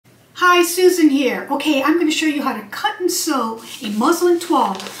Hi, Susan here. Okay, I'm going to show you how to cut and sew a muslin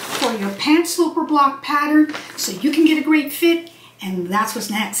toile for your pant sloper block pattern so you can get a great fit, and that's what's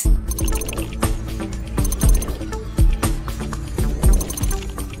next.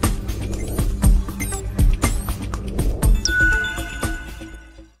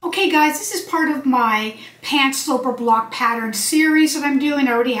 Okay guys, this is part of my pant sloper block pattern series that I'm doing.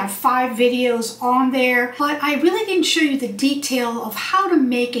 I already have 5 videos on there, but I really didn't show you the detail of how to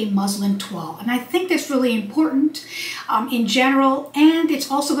make a muslin toile. And I think that's really important in general, and it's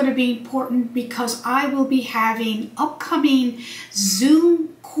also going to be important because I will be having upcoming Zoom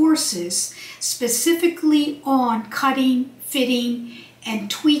courses specifically on cutting, fitting, and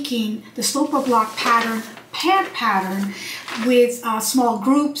tweaking the sloper block pattern, pant pattern with small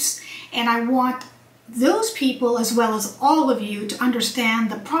groups, and I want those people as well as all of you to understand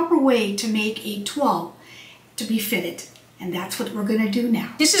the proper way to make a toile to be fitted, and that's what we're going to do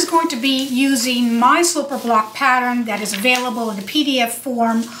now. This is going to be using my sloper block pattern that is available in a PDF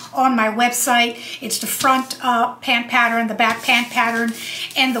form on my website. It's the front pant pattern, the back pant pattern,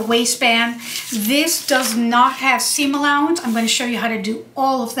 and the waistband. This does not have seam allowance. I'm going to show you how to do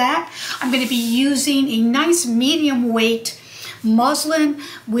all of that. I'm going to be using a nice medium weight muslin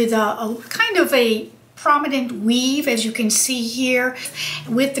with a kind of a prominent weave, as you can see here,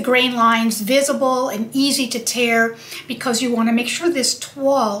 with the grain lines visible and easy to tear, because you want to make sure this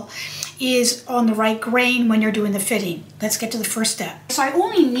toile is on the right grain when you're doing the fitting. Let's get to the first step. So I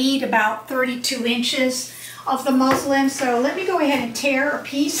only need about 32 inches of the muslin, so let me go ahead and tear a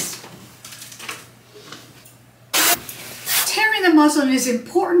piece. Tearing the muslin is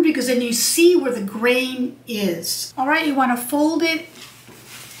important because then you see where the grain is. All right, you want to fold it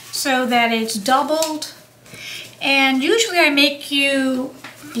so that it's doubled, and usually I make you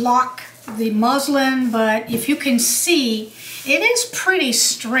block the muslin, but if you can see, it is pretty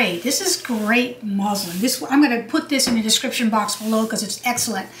straight. This is great muslin. I'm going to put this in the description box below because it's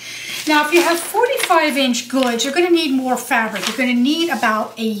excellent. Now, if you have 45-inch goods, you're going to need more fabric. You're going to need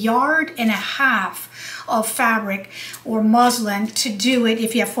about 1.5 yards of fabric or muslin to do it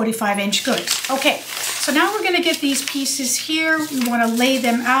if you have 45-inch goods. Okay, so now we're going to get these pieces here. We want to lay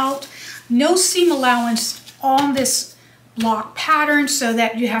them out. No seam allowance on this block pattern, so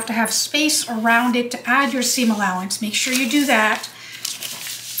that you have to have space around it to add your seam allowance. Make sure you do that.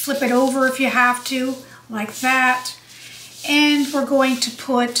 Flip it over if you have to, like that. And we're going to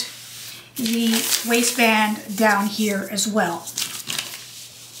put the waistband down here as well.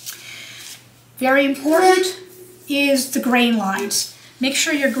 Very important is the grain lines. Make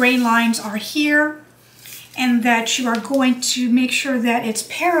sure your grain lines are here, and that you are going to make sure that it's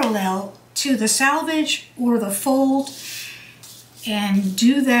parallel to the selvage or the fold, and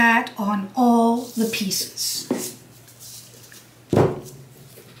do that on all the pieces.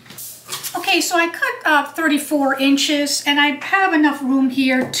 Okay, so I cut 34 inches, and I have enough room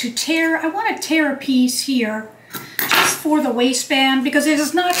here to tear. I want to tear a piece here just for the waistband because it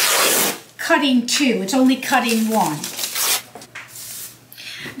is not cutting 2, it's only cutting 1.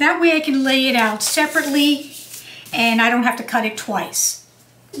 That way I can lay it out separately and I don't have to cut it twice.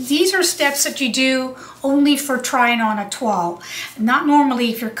 These are steps that you do only for trying on a toile, not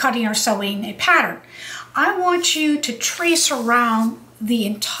normally if you're cutting or sewing a pattern. I want you to trace around the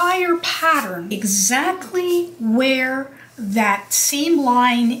entire pattern exactly where that seam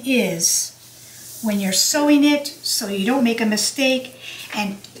line is when you're sewing it, so you don't make a mistake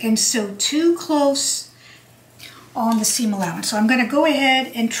and sew too close on the seam allowance. So I'm going to go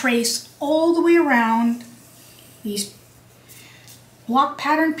ahead and trace all the way around these block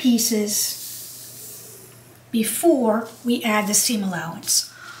pattern pieces before we add the seam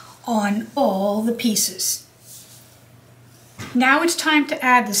allowance on all the pieces. Now it's time to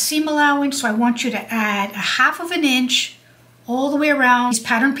add the seam allowance, so I want you to add 1/2 inch all the way around these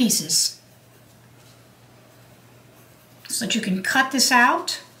pattern pieces so that you can cut this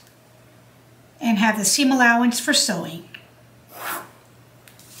out and have the seam allowance for sewing.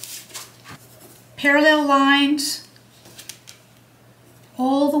 Parallel lines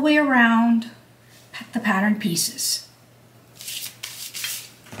all the way around the pattern pieces,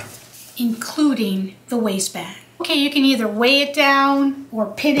 including the waistband. Okay, you can either weigh it down or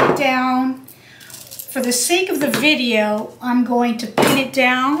pin it down. For the sake of the video, I'm going to pin it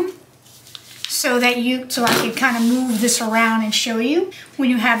down so I can kind of move this around and show you. When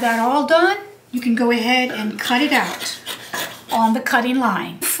you have that all done, you can go ahead and cut it out on the cutting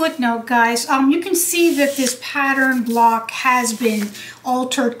line. Footnote, guys, you can see that this pattern block has been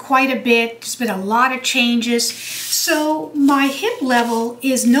altered quite a bit. There's been a lot of changes. So my hip level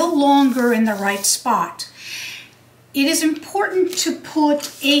is no longer in the right spot. it is important to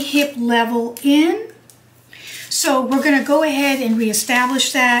put a hip level in. So we're going to go ahead and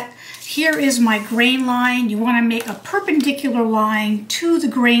reestablish that. Here is my grain line. You want to make a perpendicular line to the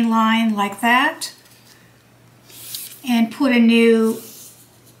grain line like that. And put a new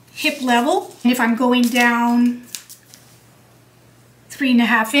hip level. And if I'm going down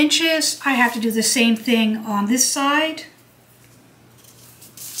 3.5 inches, I have to do the same thing on this side.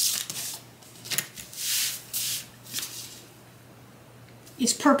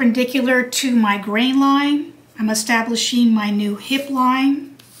 It's perpendicular to my grain line. I'm establishing my new hip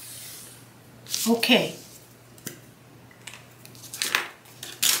line. Okay.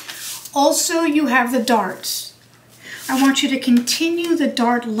 Also, you have the darts. I want you to continue the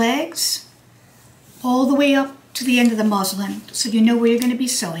dart legs all the way up to the end of the muslin so you know where you're going to be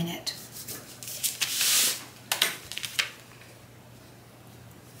sewing it.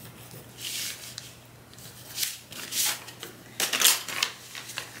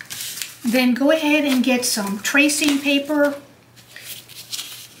 Then go ahead and get some tracing paper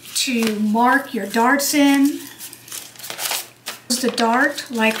to mark your darts in. Use the dart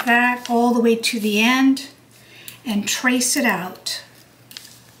like that all the way to the end and trace it out,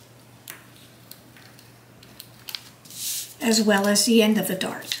 as well as the end of the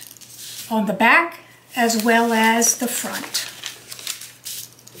dart on the back as well as the front.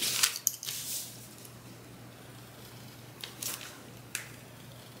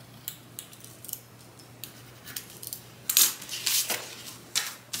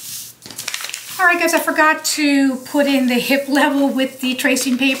 Alright guys, I forgot to put in the hip level with the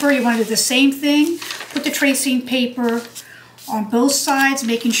tracing paper. You want to do the same thing. Put the tracing paper on both sides,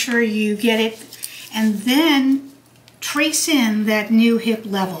 making sure you get it, and then trace in that new hip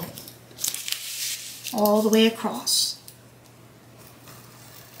level all the way across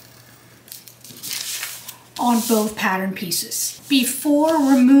on both pattern pieces. Before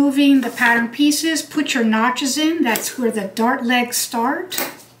removing the pattern pieces, put your notches in. That's where the dart legs start,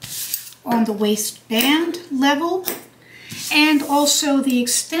 on the waistband level, and also the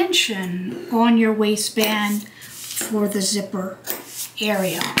extension on your waistband for the zipper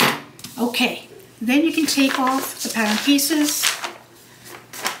area. Okay, then you can take off the pattern pieces.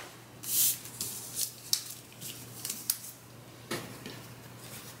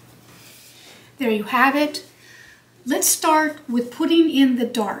 There you have it. Let's start with putting in the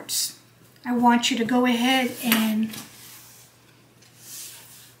darts. I want you to go ahead and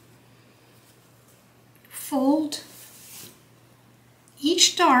fold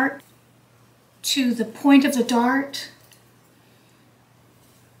each dart to the point of the dart.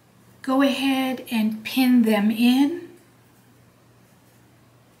 Go ahead and pin them in.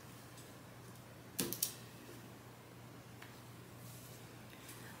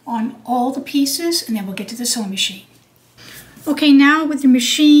 On all the pieces, and then we'll get to the sewing machine. Okay, now with the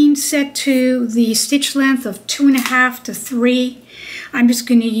machine set to the stitch length of 2.5 to 3, I'm just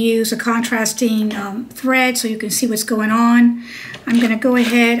going to use a contrasting thread so you can see what's going on. I'm going to go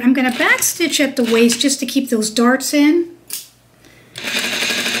ahead, I'm going to back stitch at the waist just to keep those darts in.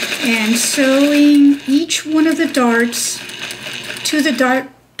 And sewing each one of the darts to the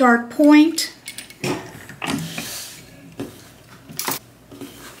dart point.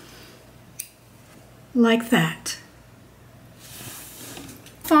 Like that.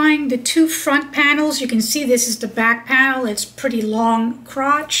 Find the two front panels. You can see this is the back panel. It's pretty long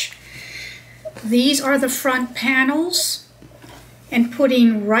crotch. These are the front panels, and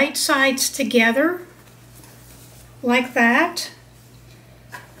putting right sides together like that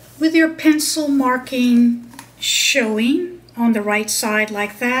with your pencil marking showing on the right side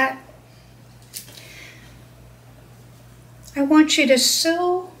like that. I want you to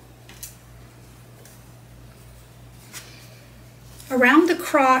sew around the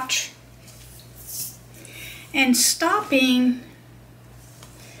crotch and stopping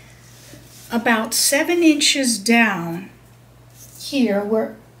about 7 inches down here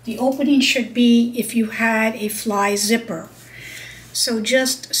where the opening should be if you had a fly zipper. So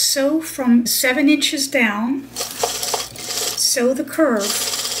just sew from 7 inches down, sew the curve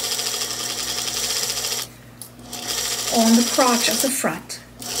on the crotch of the front.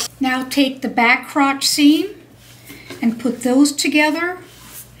 Now take the back crotch seam and put those together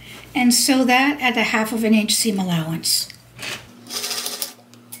and sew that at a 1/2 inch seam allowance.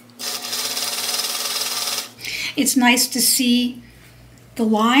 It's nice to see the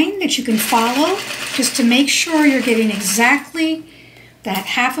line that you can follow just to make sure you're getting exactly that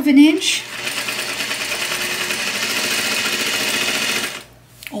 1/2 inch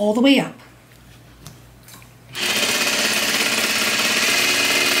all the way up.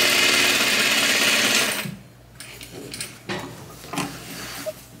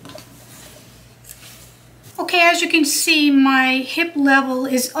 Okay, as you can see, my hip level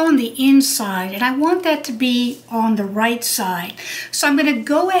is on the inside and I want that to be on the right side. So I'm going to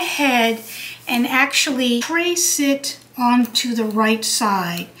go ahead and actually trace it onto the right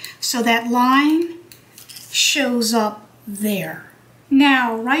side so that line shows up there.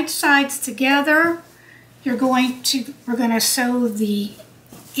 Now, right sides together, we're going to sew the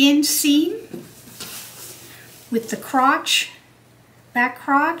inseam with the crotch, back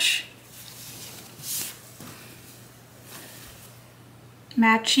crotch,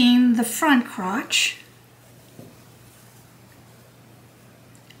 matching the front crotch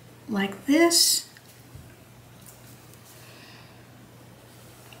like this.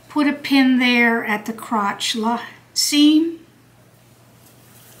 Put a pin there at the crotch seam.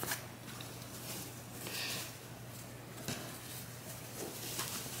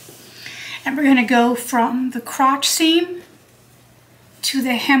 And we're going to go from the crotch seam to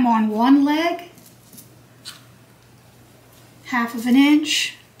the hem on one leg, 1/2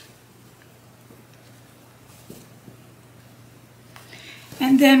 inch.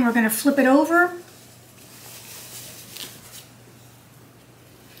 And then we're going to flip it over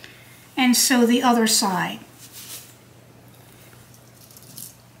and sew the other side.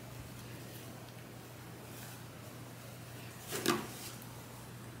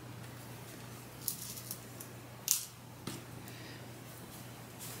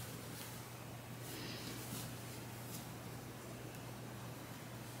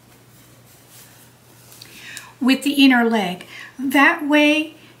 With the inner leg. That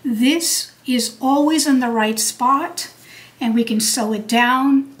way, this is always in the right spot and we can sew it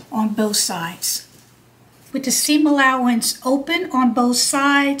down on both sides. With the seam allowance open on both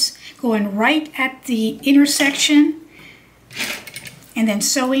sides, going right at the intersection and then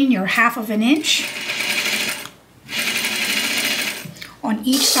sewing your 1/2 inch on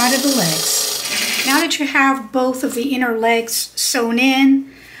each side of the legs. Now that you have both of the inner legs sewn in,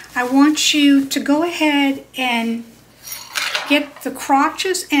 I want you to go ahead and get the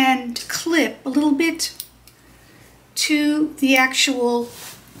crotches and clip a little bit to the actual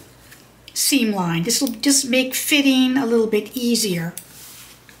seam line. This will just make fitting a little bit easier.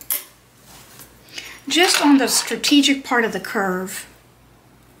 Just on the strategic part of the curve.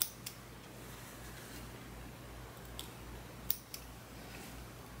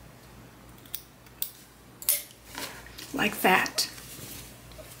 Like that.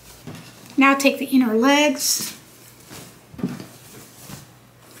 Now take the inner legs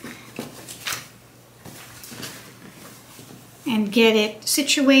and get it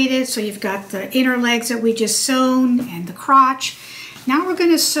situated. So you've got the inner legs that we just sewn and the crotch. Now we're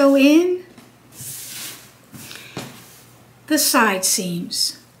going to sew in the side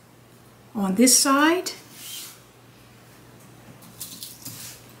seams. On this side,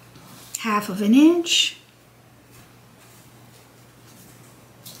 1/2 inch.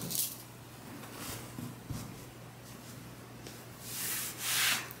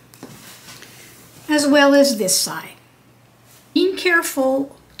 As well as this side. Being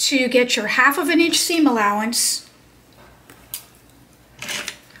careful to get your 1/2 inch seam allowance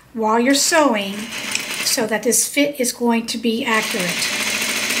while you're sewing so that this fit is going to be accurate.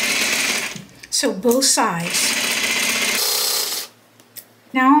 So both sides.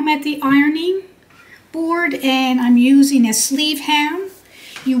 Now I'm at the ironing board and I'm using a sleeve hem.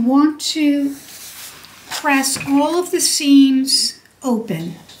 You want to press all of the seams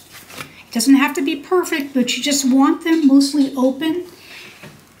open. Doesn't have to be perfect, but you just want them mostly open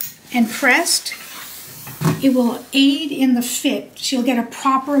and pressed. It will aid in the fit, so you'll get a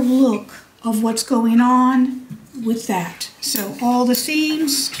proper look of what's going on with that. So all the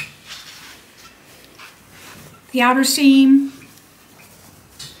seams, the outer seam,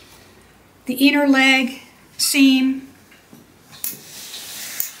 the inner leg seam,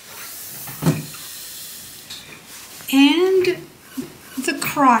 and the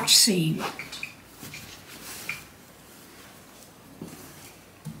crotch seam.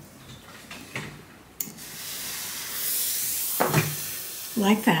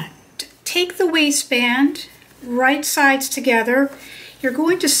 Like that. Take the waistband, right sides together. You're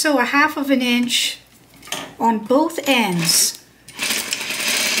going to sew 1/2 inch on both ends.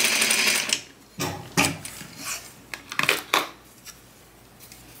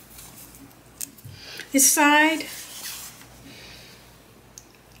 This side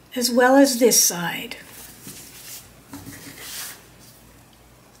as well as this side.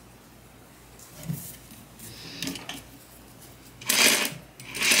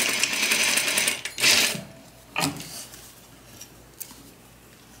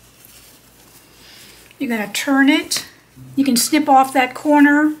 You're going to turn it. You can snip off that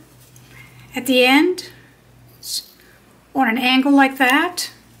corner at the end on an angle like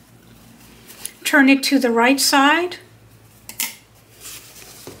that. Turn it to the right side.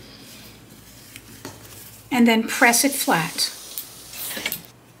 And then press it flat.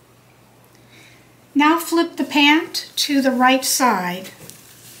 Now flip the pant to the right side.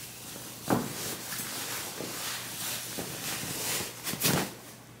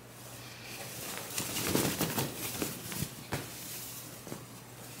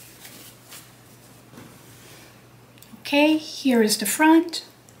 Okay, here is the front.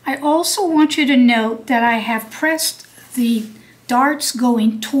 I also want you to note that I have pressed the darts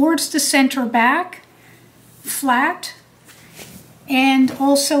going towards the center back, flat, and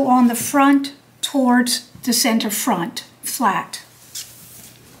also on the front towards the center front, flat.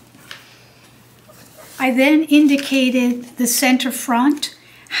 I then indicated the center front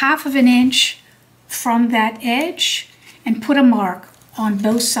 1/2 inch from that edge and put a mark on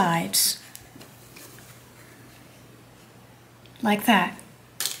both sides, like that.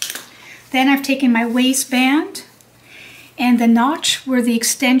 Then I've taken my waistband and the notch where the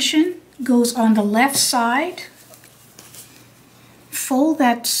extension goes on the left side. Fold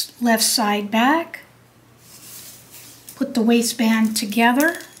that left side back. Put the waistband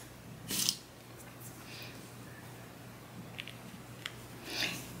together.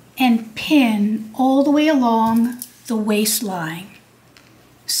 And pin all the way along the waistline,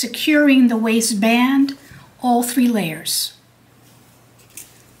 securing the waistband, all 3 layers.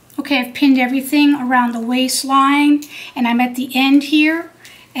 Okay, I've pinned everything around the waistline and I'm at the end here,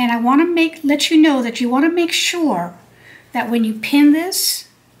 and I want to let you know that you want to make sure that when you pin this,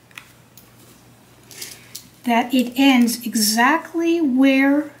 that it ends exactly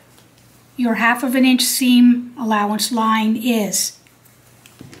where your 1/2 inch seam allowance line is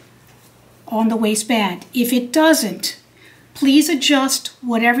on the waistband. If it doesn't, please adjust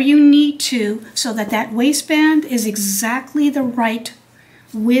whatever you need to so that that waistband is exactly the right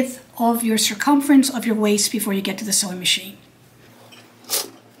width of your circumference of your waist before you get to the sewing machine.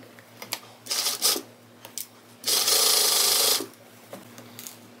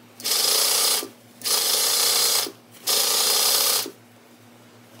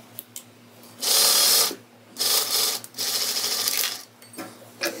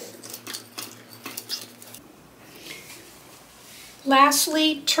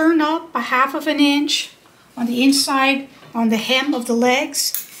 Lastly, turn up 1/2 inch on the inside on the hem of the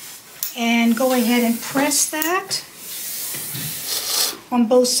legs and go ahead and press that on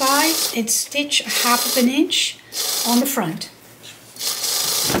both sides and stitch 1/2 inch on the front.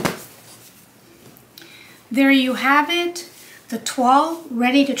 There you have it, the toile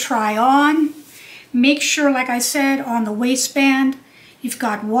ready to try on. Make sure, like I said, on the waistband, you've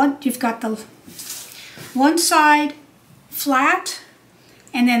got the one side flat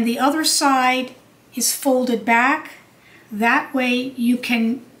and then the other side is folded back. That way you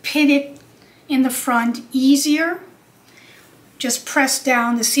can pin it in the front easier. Just press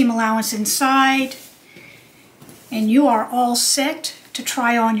down the seam allowance inside and you are all set to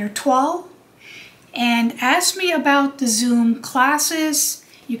try on your toile. And ask me about the Zoom classes.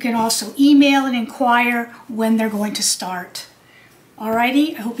 You can also email and inquire when they're going to start.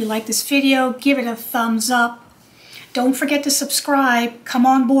 Alrighty, I hope you like this video. Give it a thumbs up. Don't forget to subscribe. Come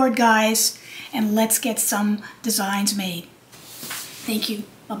on board, guys, and let's get some designs made. Thank you.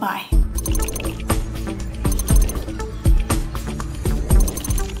 Bye-bye.